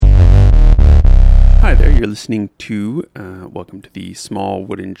You're listening to, welcome to the Small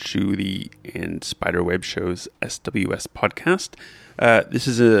Wooden Shoe and Spiderweb Show's SWS podcast. This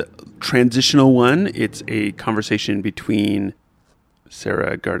is a transitional one. It's a conversation between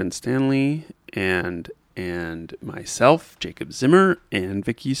Sarah Garden Stanley and myself, Jacob Zimmer, and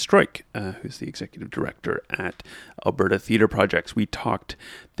Vicky Stroik, who's the executive director at Alberta Theatre Projects. We talked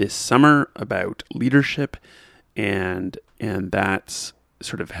this summer about leadership, and that's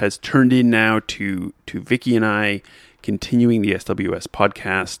sort of has turned in now to Vicky and I continuing the SWS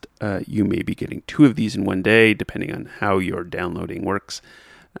podcast. You may be getting 2 of these in one day, depending on how your downloading works.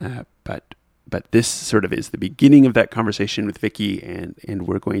 But this sort of is the beginning of that conversation with Vicky, and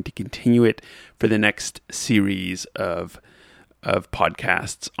we're going to continue it for the next series of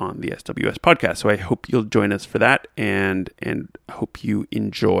podcasts on the SWS podcast. So I hope you'll join us for that, and hope you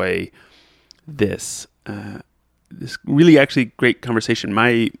enjoy this really actually great conversation.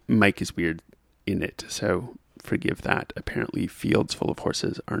 My mic is weird in it, so forgive that. Apparently fields full of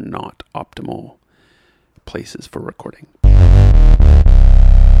horses are not optimal places for recording.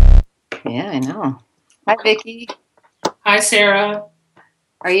 Yeah, I know. Hi, Vicky. Hi, Sarah.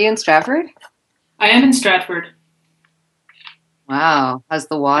 Are you in Stratford? I am in Stratford. Wow. How's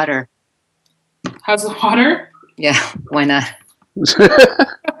the water? How's the water? Yeah, why not?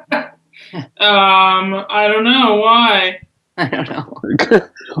 I don't know. Why? I don't know.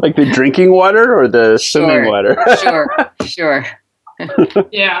 Like the drinking water or the swimming water? Sure.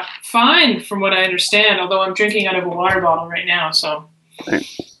 Yeah, fine from what I understand, although I'm drinking out of a water bottle right now, so... Okay.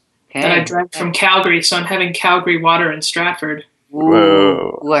 That I drank from Calgary, so I'm having Calgary water in Stratford.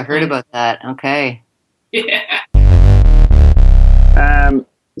 Ooh, I heard about that. Okay. Yeah.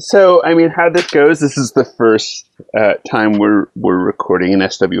 So, I mean, how this goes, this is the first time we're recording an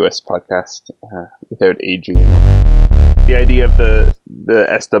SWS podcast without aging. The idea of the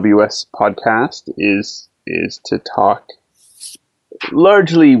SWS podcast is to talk,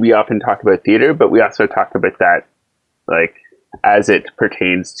 largely we often talk about theater, but we also talk about that, like, as it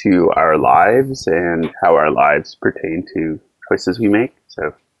pertains to our lives and how our lives pertain to choices we make.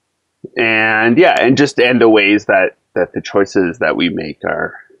 So, and the ways that the choices that we make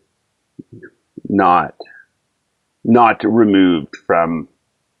are not removed from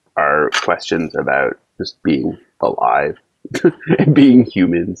our questions about just being alive and being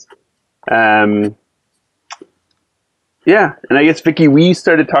humans. And I guess, Vicky, we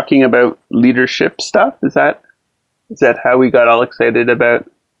started talking about leadership stuff. Is that how we got all excited about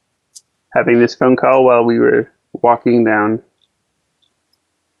having this phone call while we were walking down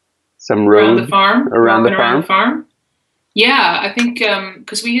some road around the farm? Yeah, I think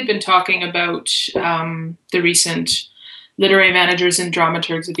because we had been talking about the recent Literary Managers and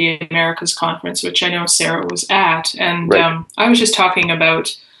Dramaturgs of the Americas Conference, which I know Sarah was at. And right. I was just talking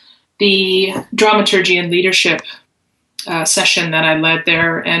about the dramaturgy and leadership session that I led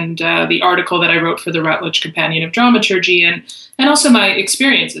there, and the article that I wrote for the Routledge Companion of Dramaturgy, and also my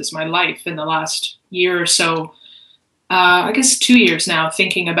experiences, my life in the last year or so, I guess 2 years now,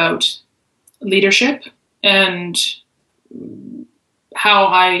 thinking about leadership and how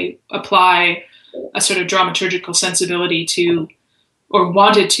I apply a sort of dramaturgical sensibility to, or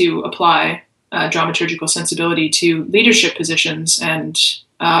wanted to apply dramaturgical sensibility to leadership positions, and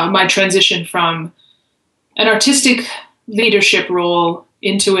my transition from an artistic leadership role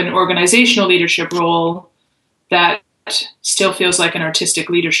into an organizational leadership role that still feels like an artistic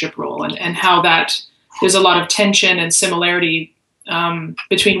leadership role, and how that there's a lot of tension and similarity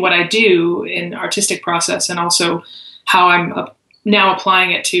between what I do in artistic process and also how I'm now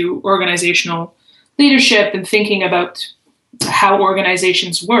applying it to organizational leadership and thinking about how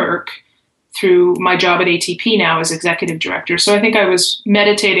organizations work through my job at ATP now as executive director. So I think I was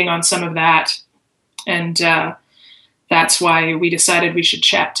meditating on some of that, and that's why we decided we should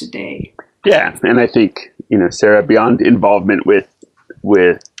chat today. Yeah, and I think, Sarah, beyond involvement with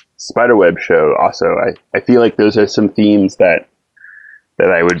Spiderweb Show, also, I feel like those are some themes that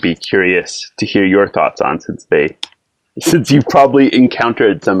I would be curious to hear your thoughts on, since you've probably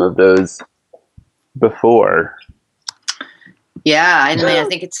encountered some of those before. Yeah, I mean, I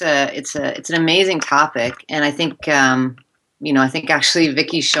think it's an amazing topic, and I think I think actually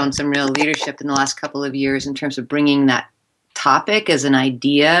Vicky's shown some real leadership in the last couple of years in terms of bringing that topic as an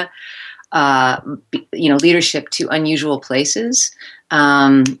idea, leadership to unusual places.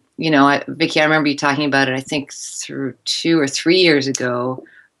 Vicky, I remember you talking about it, I think through 2 or 3 years ago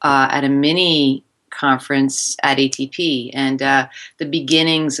at a mini conference at ATP, and the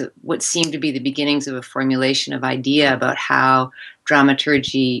beginnings of what seemed to be the beginnings of a formulation of idea about how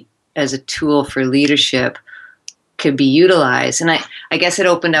dramaturgy as a tool for leadership could be utilized. And I guess it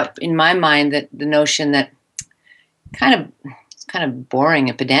opened up in my mind that the notion that it's kind of boring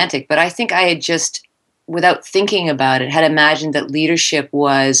and pedantic, but I think I had just, without thinking about it, had imagined that leadership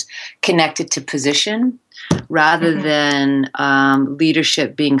was connected to position rather than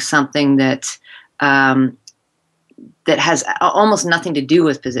leadership being something that that has almost nothing to do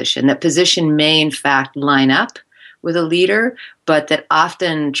with position, that position may in fact line up with a leader, but that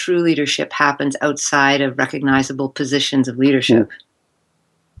often true leadership happens outside of recognizable positions of leadership.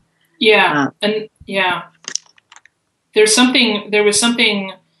 Yeah. There was something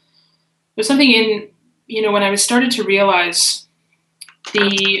in, when I started to realize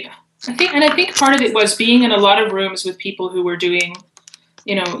I think part of it was being in a lot of rooms with people who were doing,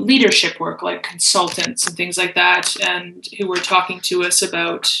 leadership work, like consultants and things like that, and who were talking to us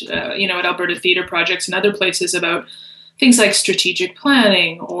about, at Alberta Theatre Projects and other places about things like strategic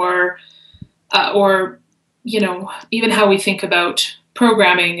planning or even how we think about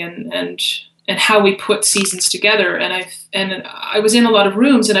programming and how we put seasons together. And I was in a lot of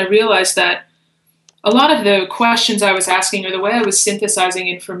rooms, and I realized that a lot of the questions I was asking or the way I was synthesizing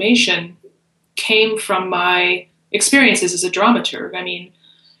information came from my experiences as a dramaturg. I mean,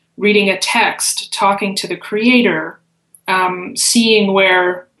 reading a text, talking to the creator, seeing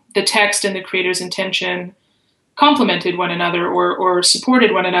where the text and the creator's intention complemented one another or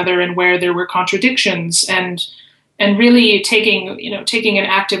supported one another, and where there were contradictions, and really taking an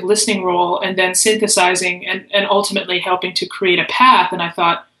active listening role and then synthesizing and ultimately helping to create a path. And I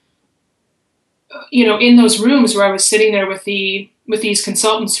thought, in those rooms where I was sitting there with these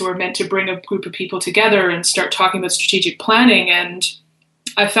consultants who are meant to bring a group of people together and start talking about strategic planning, and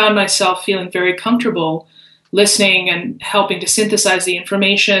I found myself feeling very comfortable listening and helping to synthesize the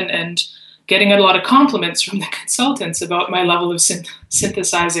information and getting a lot of compliments from the consultants about my level of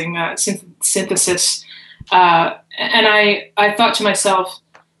synthesis. And I thought to myself,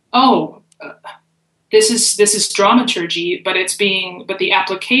 this is dramaturgy, but the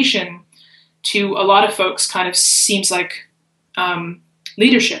application to a lot of folks kind of seems like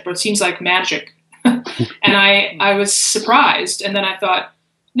leadership, or it seems like magic. And I was surprised. And then I thought,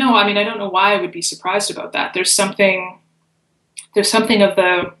 no, I mean, I don't know why I would be surprised about that. There's something of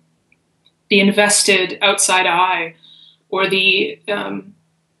the invested outside eye, or the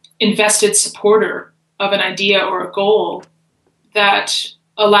invested supporter of an idea or a goal that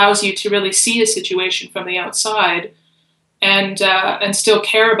allows you to really see a situation from the outside and still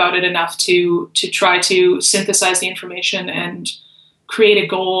care about it enough to try to synthesize the information and create a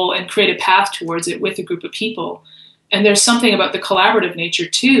goal and create a path towards it with a group of people. And there's something about the collaborative nature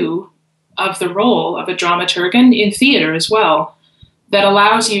too of the role of a dramaturg, and in theater as well, that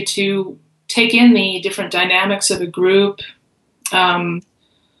allows you to take in the different dynamics of a group,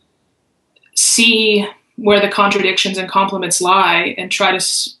 see where the contradictions and complements lie, and try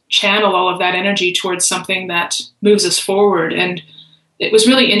to channel all of that energy towards something that moves us forward. And it was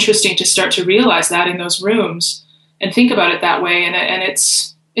really interesting to start to realize that in those rooms and think about it that way. And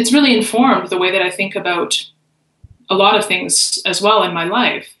it's really informed the way that I think about a lot of things as well in my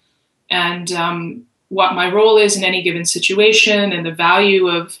life, and what my role is in any given situation, and the value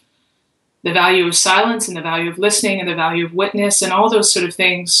of silence, and the value of listening, and the value of witness, and all those sort of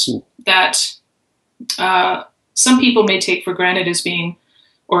things that some people may take for granted as being,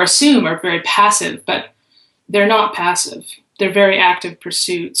 or assume, are very passive, but they're not passive. They're very active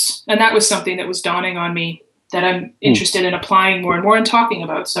pursuits. And that was something that was dawning on me, that I'm interested in applying more and more and talking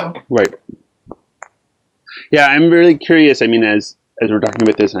about. So right. Yeah, I'm really curious. I mean, as we're talking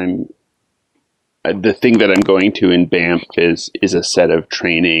about this, the thing that I'm going to in Banff is a set of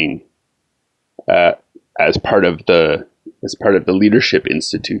training as part of the Leadership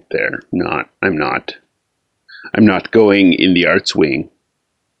Institute there. I'm not going in the arts wing,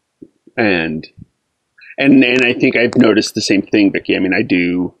 and I think I've noticed the same thing, Vicky. I mean, I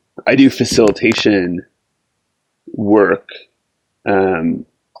do facilitation work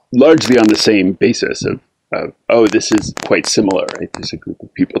largely on the same basis of this is quite similar, right? There's a group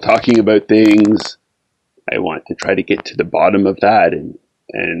of people talking about things. I want to try to get to the bottom of that and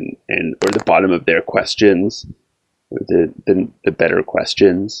or the bottom of their questions, or the better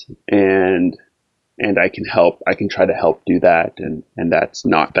questions, and I can try to help do that, and that's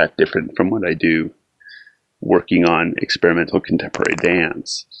not that different from what I do working on experimental contemporary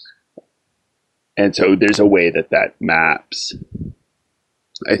dance. And so there's a way that maps.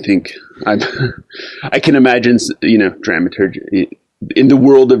 I think I can imagine, dramaturgy in the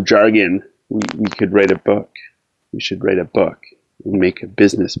world of jargon. We could write a book. We should write a book and make a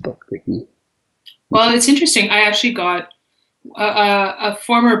business book. Well, it's interesting. I actually got a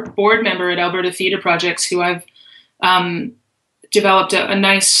former board member at Alberta Theatre Projects, who I've developed a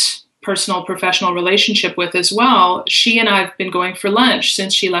nice personal professional relationship with as well. She and I have been going for lunch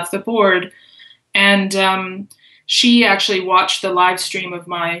since she left the board. And she actually watched the live stream of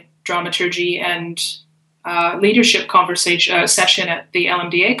my dramaturgy and leadership conversation session at the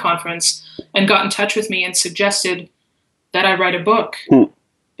LMDA conference and got in touch with me and suggested that I write a book,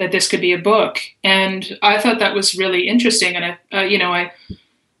 that this could be a book. And I thought that was really interesting. And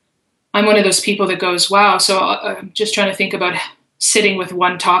I'm one of those people that goes, wow. So I'm just trying to think about sitting with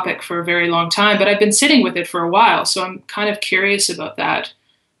one topic for a very long time, but I've been sitting with it for a while. So I'm kind of curious about that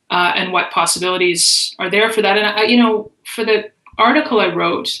and what possibilities are there for that. And for the article I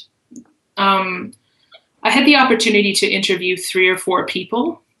wrote, I had the opportunity to interview 3 or 4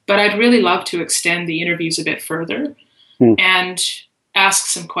 people, but I'd really love to extend the interviews a bit further and ask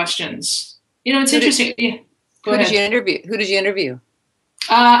some questions. It's interesting. Who did you interview?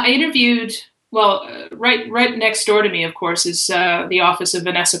 I interviewed, right next door to me, of course, is the office of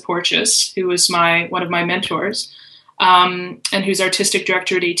Vanessa Porteous, who was one of my mentors, and who's artistic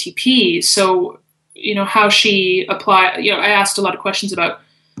director at ATP. So, how she applied, I asked a lot of questions about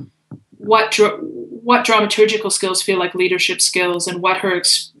what dramaturgical skills feel like leadership skills, and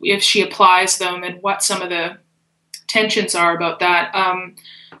if she applies them, and what some of the tensions are about that.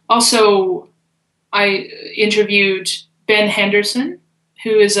 Also, I interviewed Ben Henderson,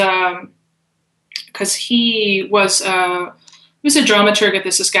 who is because he was a dramaturg at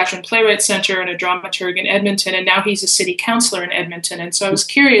the Saskatchewan Playwright Centre and a dramaturg in Edmonton, and now he's a city councillor in Edmonton. And so I was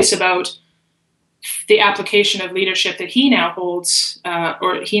curious about the application of leadership that he now holds,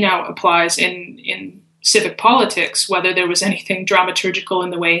 or he now applies in civic politics, whether there was anything dramaturgical in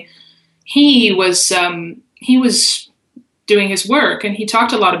the way he was doing his work. And he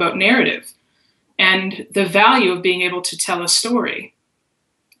talked a lot about narrative and the value of being able to tell a story,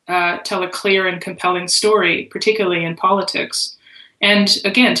 tell a clear and compelling story, particularly in politics. And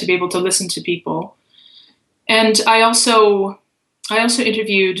again, to be able to listen to people. And I also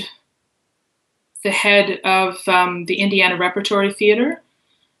interviewed the head of the Indiana Repertory Theatre,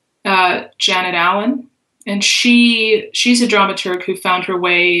 Janet Allen, and she's a dramaturg who found her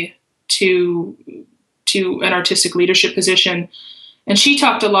way to an artistic leadership position, and she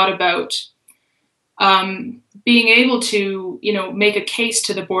talked a lot about being able to make a case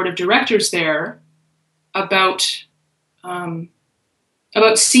to the board of directors there about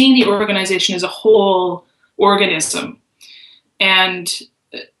seeing the organization as a whole organism, and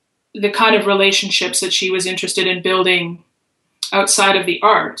the kind of relationships that she was interested in building outside of the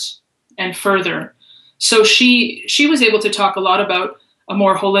art and further. So she was able to talk a lot about a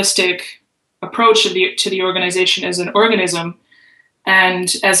more holistic approach to the organization as an organism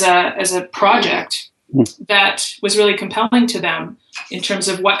and as a project that was really compelling to them in terms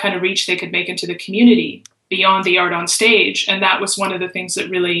of what kind of reach they could make into the community beyond the art on stage. And that was one of the things that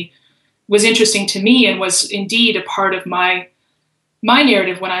really was interesting to me and was indeed a part of my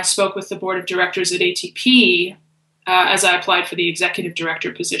narrative when I spoke with the board of directors at ATP as I applied for the executive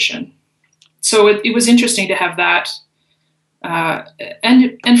director position. So it was interesting to have that.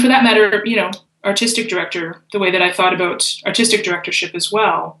 And for that matter, artistic director, the way that I thought about artistic directorship as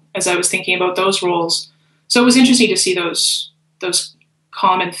well, as I was thinking about those roles. So it was interesting to see those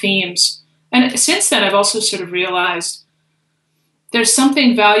common themes. And since then, I've also sort of realized there's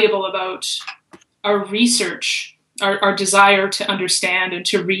something valuable about our research, our desire to understand and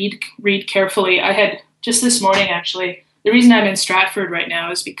to read carefully. I had just this morning, actually, the reason I'm in Stratford right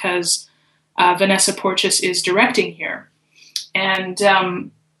now is because Vanessa Porteous is directing here.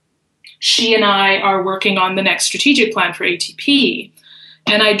 And she and I are working on the next strategic plan for ATP.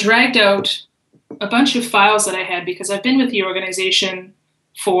 And I dragged out a bunch of files that I had because I've been with the organization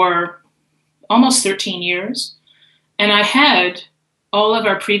for almost 13 years. And I had all of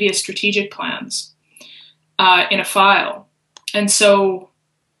our previous strategic plans in a file. And so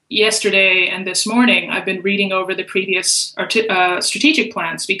yesterday and this morning, I've been reading over the previous strategic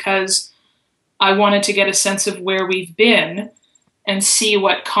plans because I wanted to get a sense of where we've been and see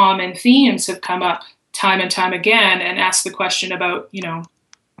what common themes have come up time and time again, and ask the question about,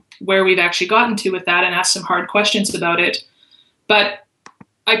 where we've actually gotten to with that, and ask some hard questions about it. But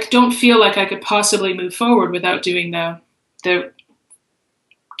I don't feel like I could possibly move forward without doing the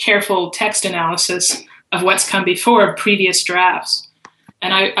careful text analysis of what's come before of previous drafts.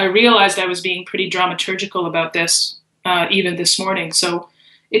 And I realized I was being pretty dramaturgical about this even this morning. So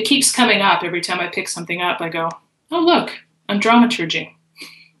it keeps coming up every time I pick something up. I go, oh, look, I'm dramaturging.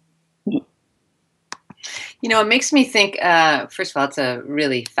 It makes me think, first of all, it's a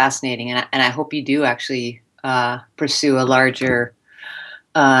really fascinating, and I hope you do actually pursue a larger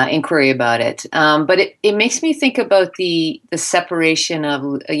inquiry about it. But it makes me think about the separation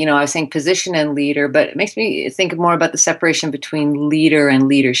of, I was saying position and leader, but it makes me think more about the separation between leader and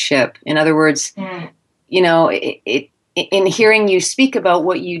leadership. In other words, in hearing you speak about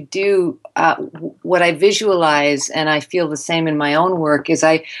what you do, what I visualize, and I feel the same in my own work, is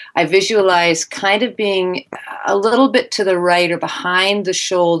I visualize kind of being a little bit to the right or behind the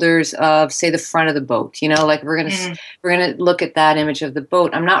shoulders of, say, the front of the boat. Like we're gonna look at that image of the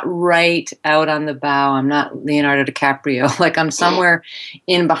boat. I'm not right out on the bow. I'm not Leonardo DiCaprio. Like I'm somewhere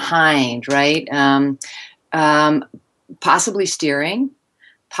in behind, right? Possibly steering.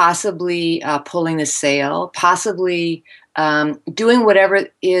 Possibly pulling the sail, possibly doing whatever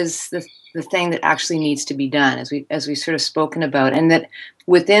is the thing that actually needs to be done, as we sort of spoken about, and that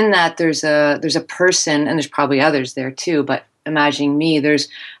within that there's a person, and there's probably others there too. But imagining me, there's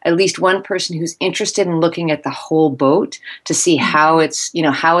at least one person who's interested in looking at the whole boat to see how it's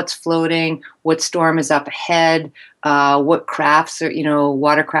floating, what storm is up ahead, what crafts are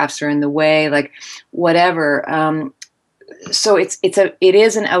watercrafts are in the way, like whatever. So it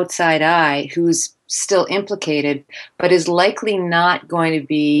is an outside eye who's still implicated, but is likely not going to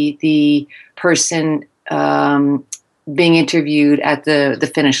be the person being interviewed at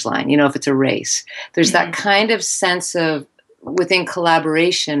the finish line. If it's a race, there's that kind of sense of, within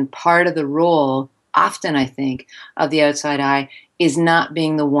collaboration, part of the role, often I think, of the outside eye is not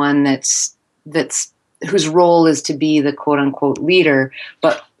being the one that's whose role is to be the quote unquote leader,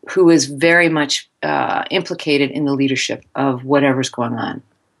 but who is very much implicated in the leadership of whatever's going on.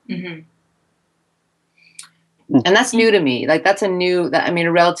 Mm-hmm. And that's new to me. Like that's a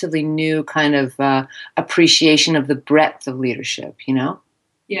relatively new kind of appreciation of the breadth of leadership,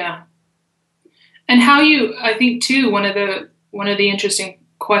 Yeah. And I think too, one of the interesting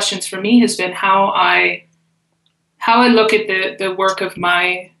questions for me has been how I look at the work of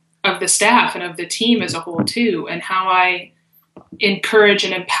the staff and of the team as a whole too, and how I encourage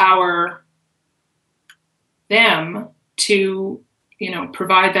and empower them to,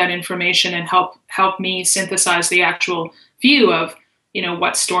 provide that information and help me synthesize the actual view of,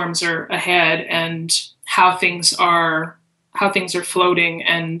 what storms are ahead and how things are floating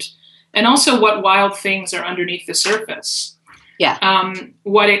and also what wild things are underneath the surface. Yeah.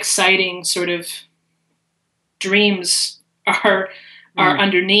 What exciting sort of dreams are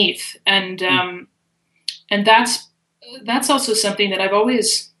underneath. And that's also something that I've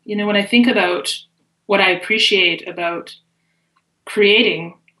always, when I think about what I appreciate about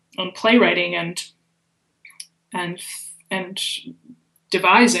creating and playwriting and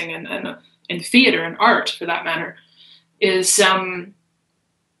devising and theater and art, for that matter, is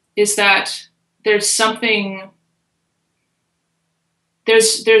that there's something,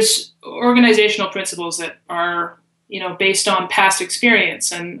 there's organizational principles that are, based on past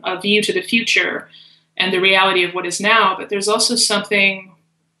experience and a view to the future and the reality of what is now, but there's also something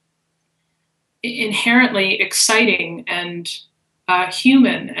inherently exciting and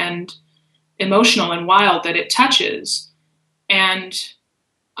human and emotional and wild that it touches. And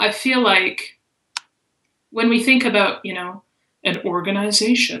I feel like when we think about, an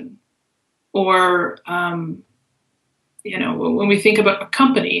organization or, when we think about a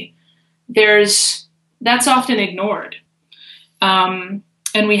company, that's often ignored. And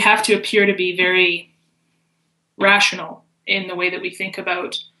we have to appear to be very rational in the way that we think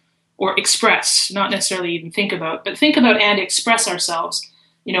about or express, not necessarily even think about, but think about and express ourselves.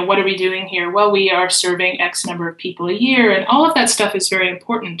 What are we doing here? Well, we are serving X number of people a year, and all of that stuff is very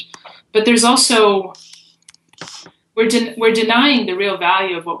important. But there's also, we're denying the real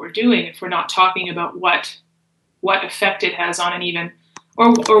value of what we're doing if we're not talking about what effect it has on an even,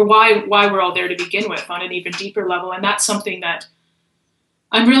 or why we're all there to begin with on an even deeper level. And that's something that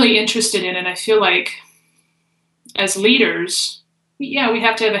I'm really interested in. And I feel like as leaders, we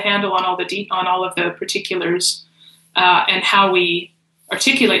have to have a handle on all of the particulars and how we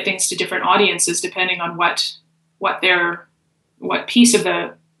articulate things to different audiences depending on what piece of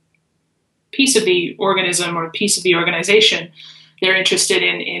the organism or piece of the organization they're interested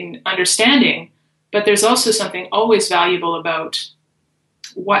in understanding. But there's also something always valuable about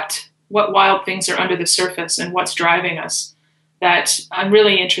what wild things are under the surface and what's driving us, that I'm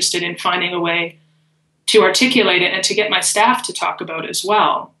really interested in finding a way to articulate it and to get my staff to talk about as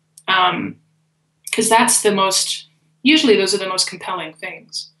well. Because usually those are the most compelling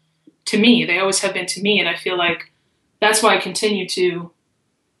things to me. They always have been to me. And I feel like that's why I continue to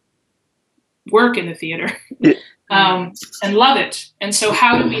work in the theater and love it. And so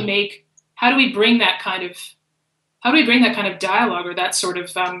how do we bring that kind of dialogue or that sort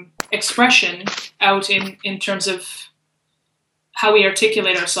of expression out in terms of how we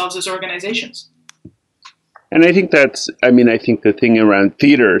articulate ourselves as organizations. And I think I think the thing around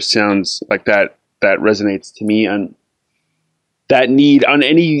theater sounds like that resonates to me on that need on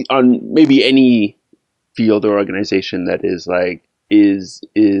maybe any field or organization that is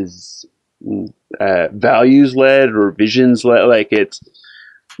values led or visions led. Like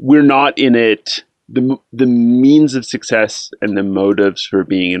we're not in it. The means of success and the motives for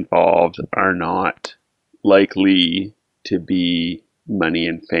being involved are not likely to be money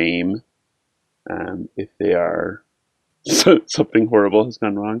and fame. If they are, something horrible has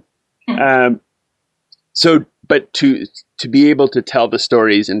gone wrong. But to be able to tell the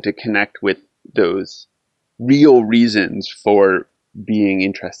stories and to connect with those real reasons for being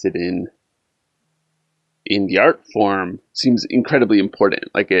interested in the art form seems incredibly important.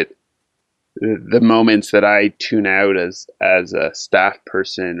 Like the moments that I tune out as a staff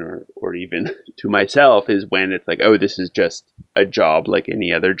person or even to myself is when it's like, oh, this is just a job like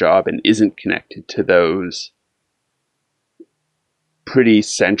any other job and isn't connected to those pretty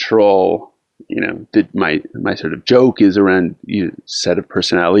central, my sort of joke is around set of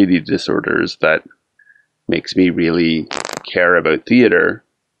personality disorders that makes me really care about theater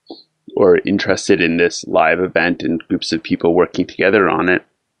or interested in this live event and groups of people working together on it.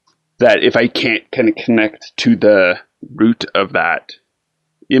 That if I can't kind of connect to the root of that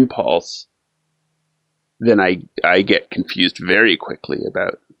impulse, then I get confused very quickly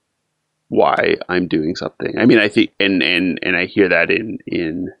about why I'm doing something. I mean, I think, and I hear that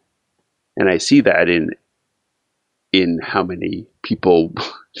and I see that in how many people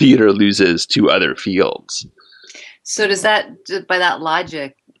theater loses to other fields. So does that, by that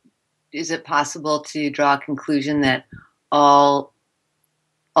logic, is it possible to draw a conclusion that all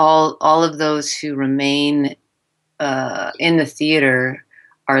of those who remain in the theater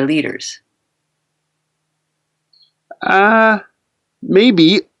are leaders?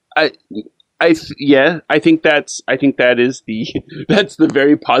 Maybe. I think that is that's the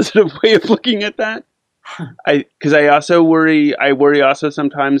very positive way of looking at that. Because I worry also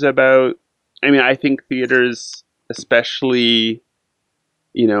sometimes about. I mean, I think theaters, especially,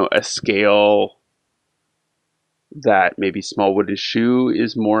 a scale that maybe Small Wooden Shoe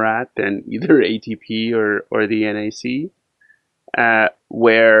is more at than either ATP or the NAC,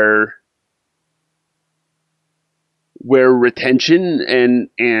 where retention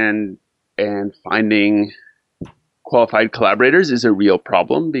and finding qualified collaborators is a real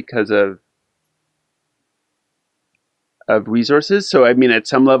problem because of resources. So I mean, at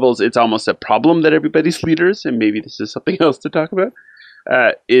some levels, it's almost a problem that everybody's leaders, and maybe this is something else to talk about.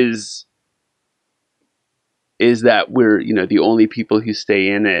 Is that we're, the only people who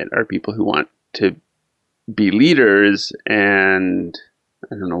stay in it are people who want to be leaders. And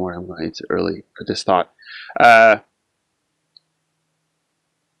I don't know where I'm going. It's early for this thought. But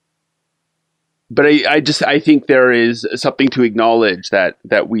I think there is something to acknowledge that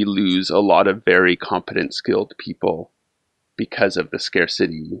we lose a lot of very competent, skilled people because of the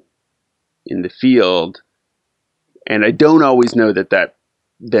scarcity in the field. And I don't always know that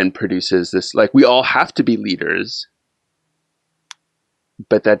then produces this, like, we all have to be leaders,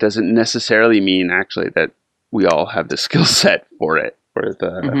 but that doesn't necessarily mean actually that we all have the skill set for it or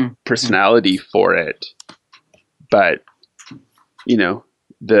the personality for it. But,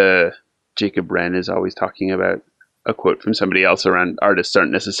 the Jacob Wren is always talking about a quote from somebody else around artists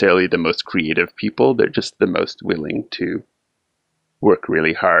aren't necessarily the most creative people. They're just the most willing to work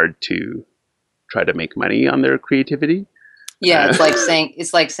really hard to try to make money on their creativity. Yeah, it's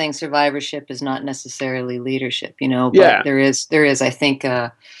like saying survivorship is not necessarily leadership, but there is, I think,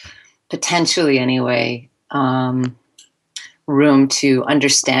 potentially anyway, room to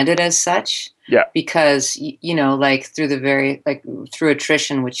understand it as such. Yeah. Because, like through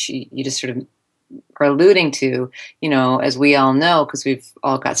attrition, which you just sort of are alluding to, as we all know, because we've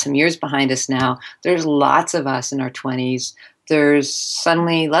all got some years behind us now, there's lots of us in our 20s. There's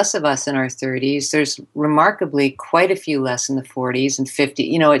suddenly less of us in our 30s. There's remarkably quite a few less in the 40s and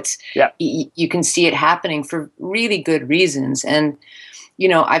 50s. You can see it happening for really good reasons. And,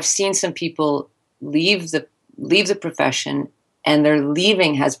 I've seen some people leave the profession, and their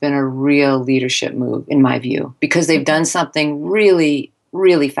leaving has been a real leadership move, in my view, because they've done something really,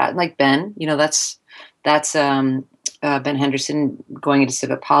 really fast. Like Ben, that's Ben Henderson going into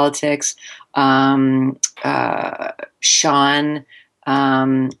civic politics. Sean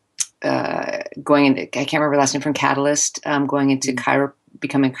going into, I can't remember the last name, from Catalyst, going into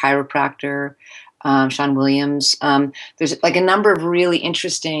becoming a chiropractor. Sean Williams. There's like a number of really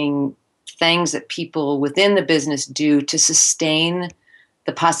interesting things that people within the business do to sustain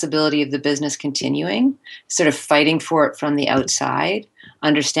the possibility of the business continuing, sort of fighting for it from the outside,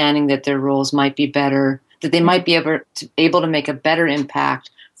 understanding that their roles might be better, that they might be able to make a better impact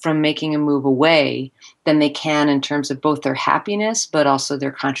from making a move away than they can in terms of both their happiness, but also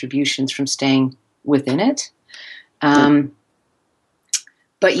their contributions from staying within it. But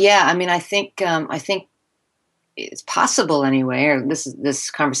yeah, I mean, I think it's possible anyway, or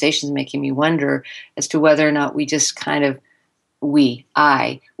this conversation is making me wonder as to whether or not we just kind of,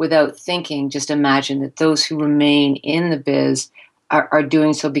 without thinking, just imagine that those who remain in the biz are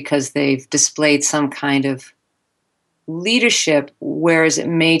doing so because they've displayed some kind of leadership, whereas it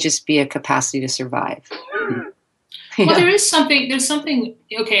may just be a capacity to survive. Well, there's something,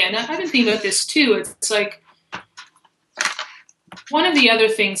 okay, and I've been thinking about this too. It's like, one of the other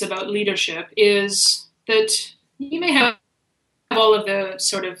things about leadership is that you may have all of the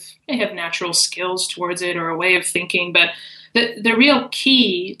may have natural skills towards it or a way of thinking, but the real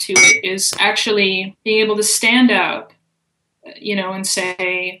key to it is actually being able to stand up, and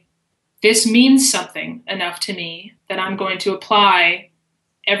say, this means something enough to me that I'm going to apply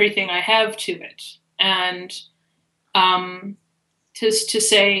everything I have to it. And to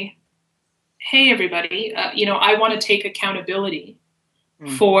say, hey, everybody, I want to take accountability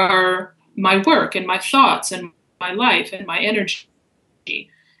for my work and my thoughts and my life and my energy.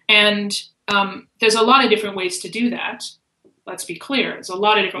 And there's a lot of different ways to do that. Let's be clear. There's a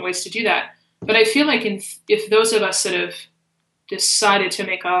lot of different ways to do that. But I feel like if those of us that have decided to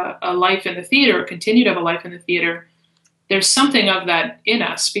make a life in the theater or continue to have a life in the theater, there's something of that in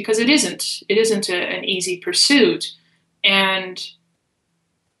us, because it isn't an easy pursuit. And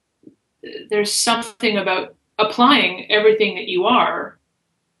there's something about applying everything that you are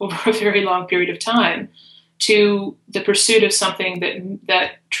over a very long period of time to the pursuit of something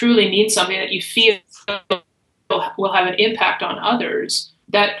that truly means something that you feel will have an impact on others,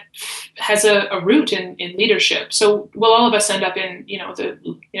 that has a root in leadership. So will all of us end up in,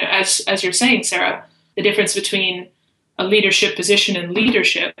 as you're saying, Sarah, the difference between a leadership position and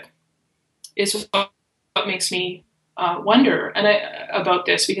leadership is what makes me wonder about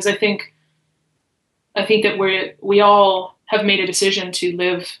this, because I think that we all have made a decision to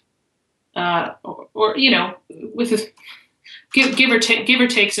live, with give or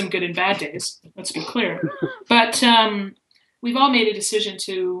take some good and bad days. Let's be clear, but we've all made a decision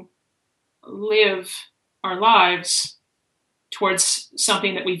to live our lives towards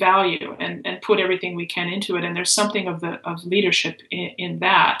something that we value and put everything we can into it. And there's something of leadership in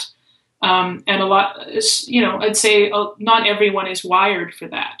that. And a lot, I'd say not everyone is wired for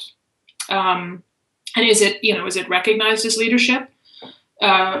that. And is it recognized as leadership?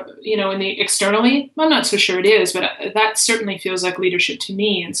 In the externally, I'm not so sure it is, but that certainly feels like leadership to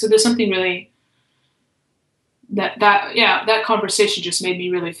me. And so there's something really that conversation just made me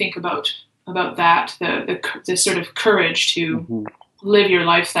really think about that, the sort of courage to live your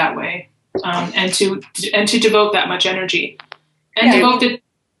life that way, and to devote that much energy, and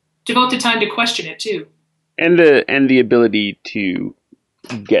devote the time to question it too, and the ability to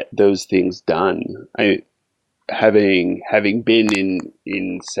get those things done. Having been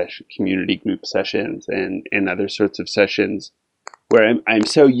in community group sessions and other sorts of sessions where I'm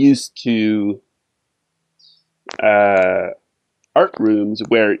so used to art rooms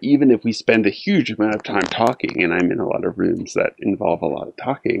where even if we spend a huge amount of time talking, and I'm in a lot of rooms that involve a lot of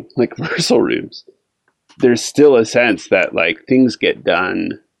talking, like rehearsal rooms, there's still a sense that like things get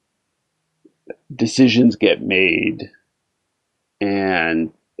done, decisions get made,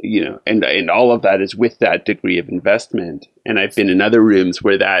 and and all of that is with that degree of investment. And I've been in other rooms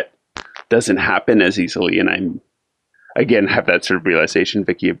where that doesn't happen as easily. And I'm, again, have that sort of realization,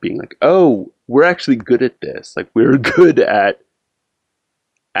 Vicky, of being like, oh, we're actually good at this. Like, we're good at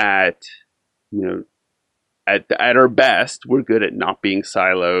our best. We're good at not being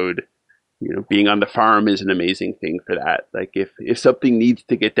siloed. Being on the farm is an amazing thing for that. Like, if something needs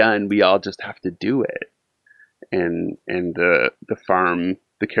to get done, we all just have to do it. And the farm,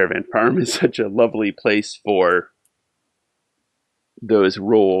 the caravan farm, is such a lovely place for those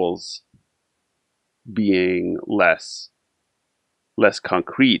roles being less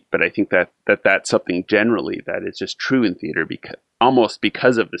concrete. But I think that's something generally that is just true in theater,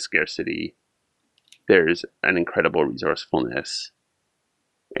 because of the scarcity. There's an incredible resourcefulness,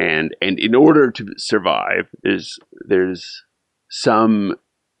 and in order to survive, there's some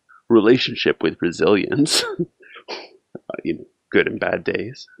relationship with resilience. Good and bad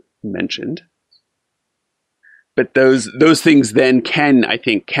days mentioned, but those things then can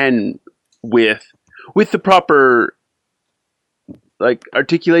with the proper like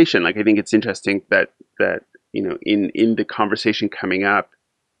articulation. Like, I think it's interesting that in the conversation coming up,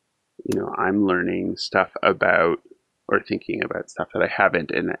 I'm learning stuff about or thinking about stuff that I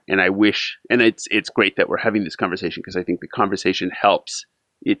haven't, and I wish, and it's great that we're having this conversation, because I think the conversation helps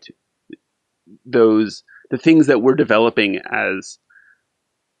the things that we're developing as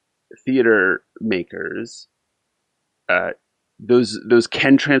theater makers, those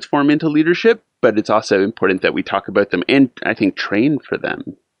can transform into leadership, but it's also important that we talk about them and I think train for them.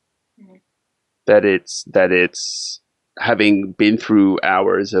 Mm-hmm. That it's having been through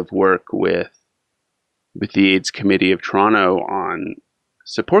hours of work with the AIDS Committee of Toronto on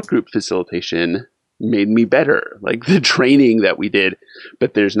support group facilitation made me better. Like the training that we did,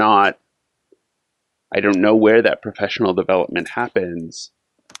 but I don't know where that professional development happens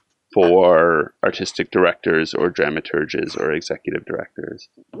for artistic directors or dramaturges or executive directors.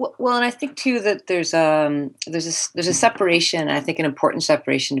 Well, and I think too that there's a separation, I think an important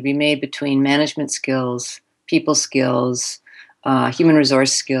separation to be made between management skills, people skills, human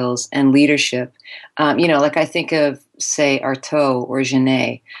resource skills, and leadership. Like I think of, say, Artaud or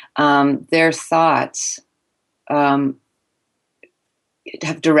Genet, their thoughts have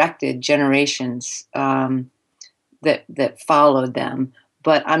directed generations that followed them.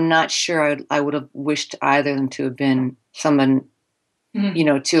 But I'm not sure I would have wished either of them to have been someone, to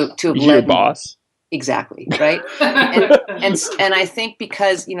have led your boss. Exactly, right. and I think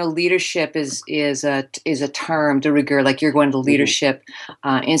because leadership is a term de rigueur, like you're going to leadership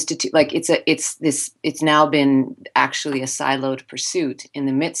institute, like it's now been actually a siloed pursuit in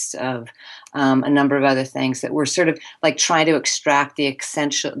the midst of a number of other things that we're sort of like trying to extract the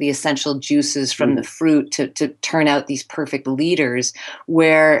essential juices from the fruit to turn out these perfect leaders,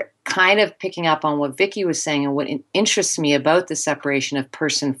 where kind of picking up on what Vicky was saying, and what interests me about the separation of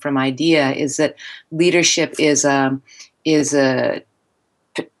person from idea is that leadership is a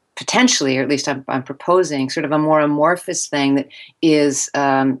potentially, or at least I'm proposing, sort of a more amorphous thing that is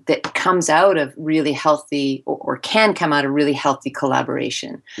that comes out of really healthy, or can come out of really healthy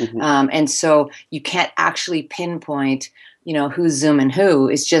collaboration. Mm-hmm. And so you can't actually pinpoint who's zooming who.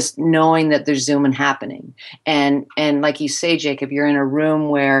 It's just knowing that there's zooming happening. And like you say, Jacob, you're in a room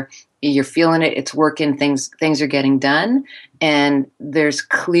where you're feeling it, it's working, things are getting done. And there's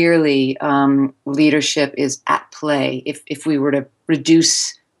clearly leadership is at play if we were to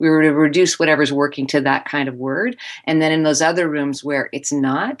reduce whatever's working to that kind of word. And then in those other rooms where it's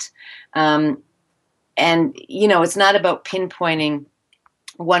not, and it's not about pinpointing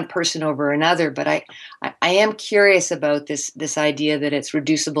one person over another, but I am curious about this idea that it's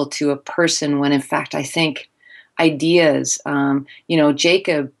reducible to a person, when in fact I think ideas,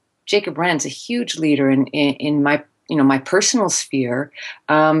 Jacob Wren's a huge leader in my my personal sphere,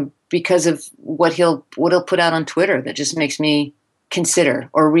 because of what he'll put out on Twitter that just makes me consider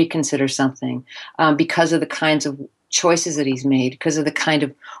or reconsider something, because of the kinds of choices that he's made, because of the kind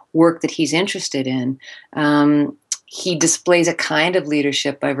of work that he's interested in. He displays a kind of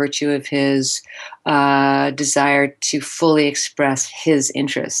leadership by virtue of his desire to fully express his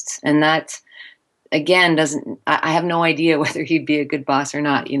interests. And that, again, I have no idea whether he'd be a good boss or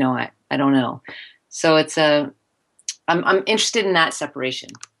not. I don't know. So I'm interested in that separation.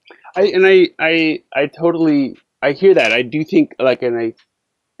 I totally, I hear that. I do think, and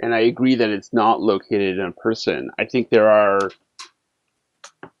I agree that it's not located in a person. I think there are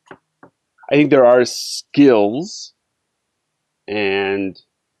skills and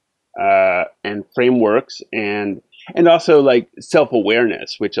frameworks and also like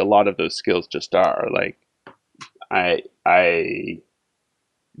self-awareness, which a lot of those skills just are. Like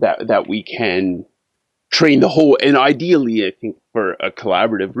that we can train the whole, and ideally I think for a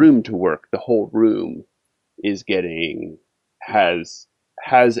collaborative room to work, the whole room has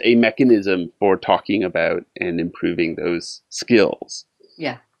a mechanism for talking about and improving those skills.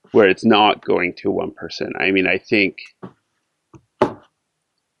 Yeah. Where it's not going to one person. I mean, I think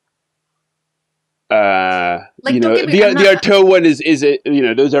the Artaud one is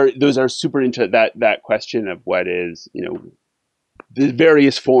those are super into that question of what is, the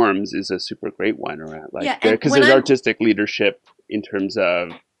various forms is a super great one around, because there's artistic leadership in terms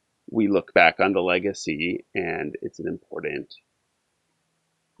of we look back on the legacy, and it's an important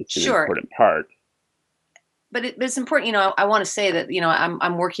part. But it's important, I want to say that,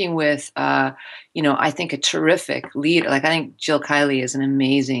 I'm working with, I think a terrific leader. Like I think Jill Kiley is an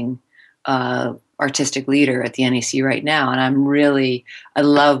amazing artistic leader at the NAC right now. And I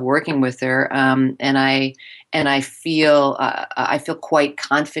love working with her. And I feel quite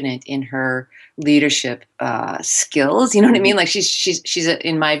confident in her leadership skills. You know what I mean? Like she's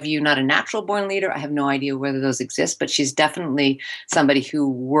in my view, not a natural born leader. I have no idea whether those exist, but she's definitely somebody who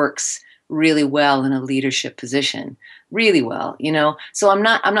works really well in a leadership position, really well, So I'm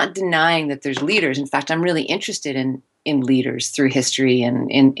not denying that there's leaders. In fact, I'm really interested in leaders through history and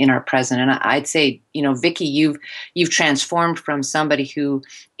in our present. And I'd say, Vicki, you've transformed from somebody who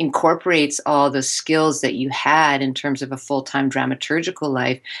incorporates all the skills that you had in terms of a full-time dramaturgical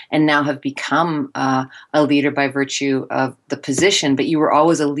life, and now have become a leader by virtue of the position. But you were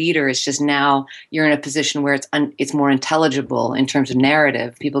always a leader. It's just now you're in a position where it's more intelligible in terms of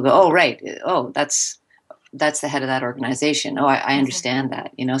narrative. People go, oh, right. Oh, that's the head of that organization. Oh, I understand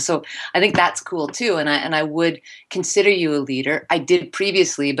that, So I think that's cool too. And I would consider you a leader. I did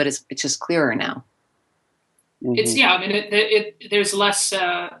previously, but it's just clearer now. It's I mean, there's less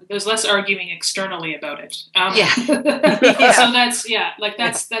arguing externally about it. Yeah. So that's the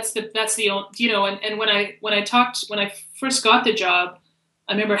only, and when I first got the job,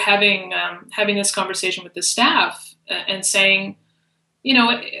 I remember having this conversation with the staff and saying,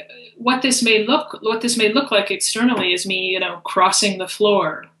 what this may look like externally is me, crossing the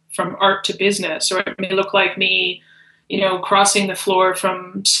floor from art to business, or it may look like me, crossing the floor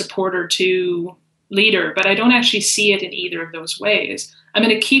from supporter to leader, but I don't actually see it in either of those ways. I'm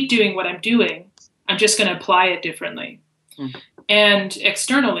going to keep doing what I'm doing. I'm just going to apply it differently. And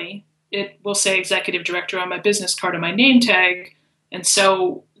externally, it will say executive director on my business card or my name tag. And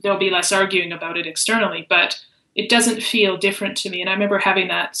so there'll be less arguing about it externally, but it doesn't feel different to me. And I remember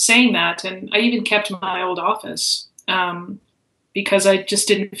saying that, and I even kept my old office because I just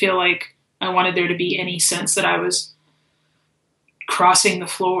didn't feel like I wanted there to be any sense that I was crossing the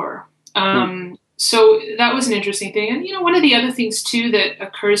floor. So that was an interesting thing. And, one of the other things too that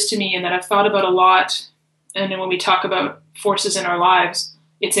occurs to me and that I've thought about a lot, and then when we talk about forces in our lives,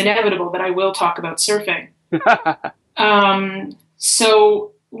 it's inevitable that I will talk about surfing.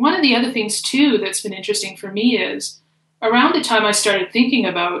 So one of the other things too that's been interesting for me is around the time I started thinking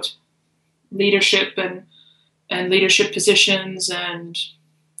about leadership and leadership positions and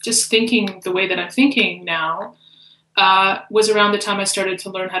just thinking the way that I'm thinking now, was around the time I started to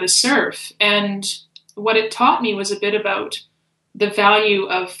learn how to surf. And what it taught me was a bit about the value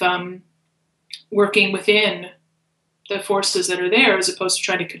of working within the forces that are there as opposed to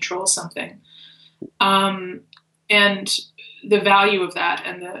trying to control something. And the value of that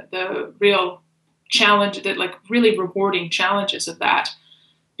and the real challenge, that like really rewarding challenges of that.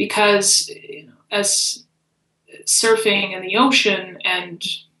 Because as surfing and the ocean and,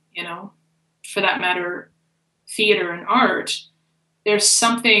 for that matter, theater and art, there's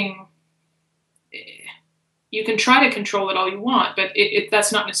something, you can try to control it all you want, but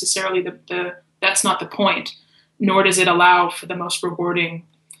that's not necessarily that's not the point, nor does it allow for the most rewarding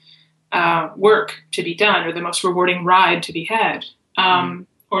work to be done, or the most rewarding ride to be had,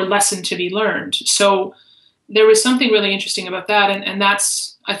 or lesson to be learned. So there was something really interesting about that. And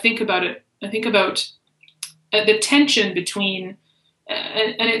that's, I think about the tension between,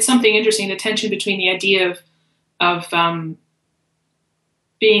 and it's something interesting, the tension between the idea of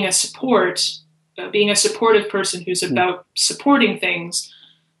being a supportive person who's about supporting things,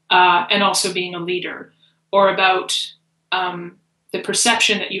 and also being a leader, or about the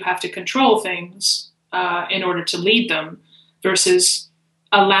perception that you have to control things in order to lead them, versus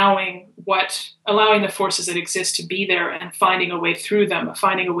allowing the forces that exist to be there and finding a way through them,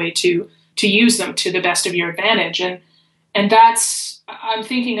 finding a way to use them to the best of your advantage. And that's, I'm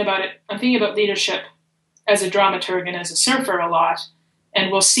thinking about leadership as a dramaturg and as a surfer a lot,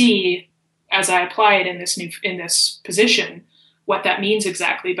 and we'll see as I apply it in this position what that means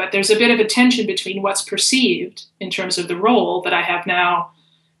exactly. But there's a bit of a tension between what's perceived in terms of the role that I have now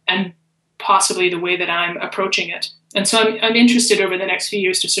and possibly the way that I'm approaching it. And so I'm interested over the next few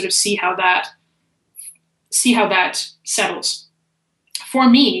years to sort of see how that settles for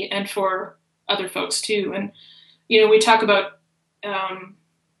me and for other folks too. And, we talk about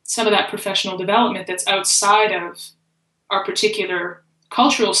some of that professional development that's outside of our particular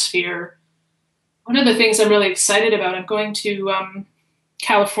cultural sphere. One of the things I'm really excited about, I'm going to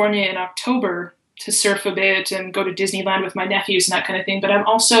California in October to surf a bit and go to Disneyland with my nephews and that kind of thing. But I'm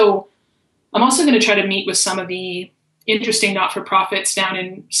also going to try to meet with some of the interesting not-for-profits down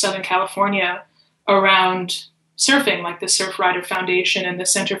in Southern California around surfing, like the Surf Rider Foundation and the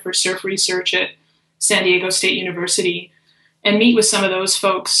Center for Surf Research at San Diego State University, and meet with some of those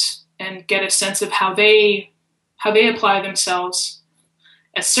folks and get a sense of how they apply themselves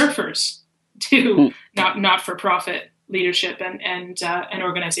as surfers to not-for-profit leadership and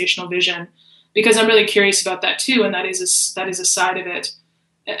organizational vision, because I'm really curious about that too, and that is a side of it,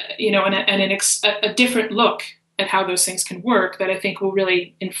 and a different look at how those things can work that I think will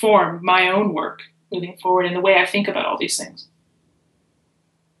really inform my own work moving forward and the way I think about all these things.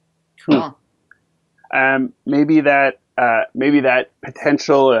 Cool. Maybe that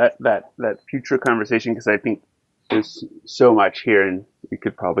potential, that future conversation, because I think there's so much here, and we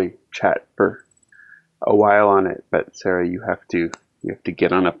could probably chat for a while on it. But Sarah, you have to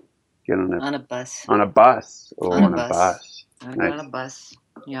get on a bus. On a bus. Oh, On a on a bus. bus. I Nice. got a bus.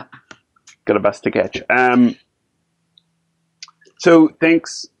 Yeah. Got a bus to catch. So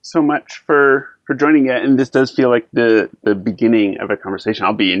thanks so much for joining it. And this does feel like the beginning of a conversation.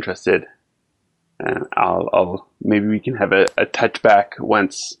 I'll be interested. I'll maybe we can have a touch back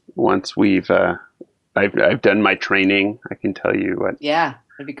once we've I've done my training. I can tell you what That'd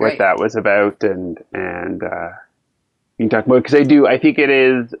be great. what that was about, and you can talk about, because I think it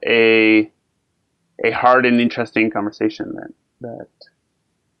is a hard and interesting conversation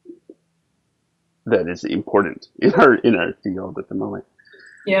that is important in our field at the moment.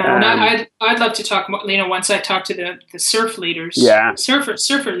 Yeah, and I'd love to talk more, once I talk to the surf leaders,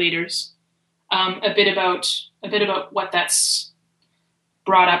 surfer leaders, a bit about what that's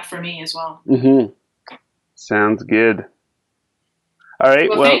brought up for me as well. Mm-hmm. Sounds good. All right.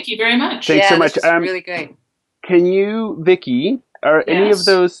 Well, thank you very much. Thanks so much. This is really great. Can you, Vicky, are any of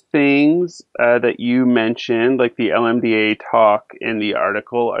those things that you mentioned, like the LMDA talk and the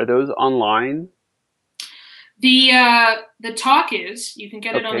article, are those online? The talk is, you can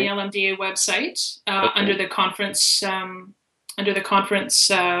get it on the LMDA website under the conference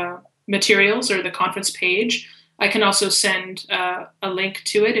materials or the conference page. I can also send a link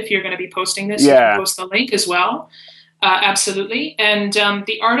to it if you're going to be posting this. You can post the link as well. Absolutely. And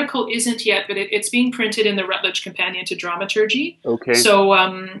the article isn't yet, but it's being printed in the Routledge Companion to Dramaturgy. Okay. So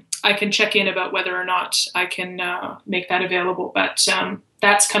I can check in about whether or not I can make that available. But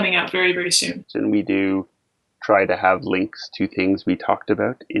that's coming out very, very soon. And we do try to have links to things we talked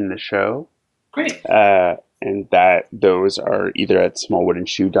about in the show. Great. And that those are either at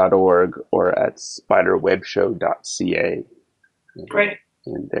smallwoodenshoe.org or at spiderwebshow.ca. Great.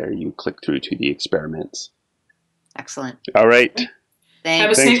 And there you click through to the experiments. Excellent. All right.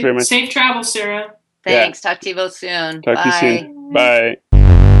 Thanks. Have a very much. safe travel, Sarah. Thanks. Talk to you both soon. Talk to you soon. Bye.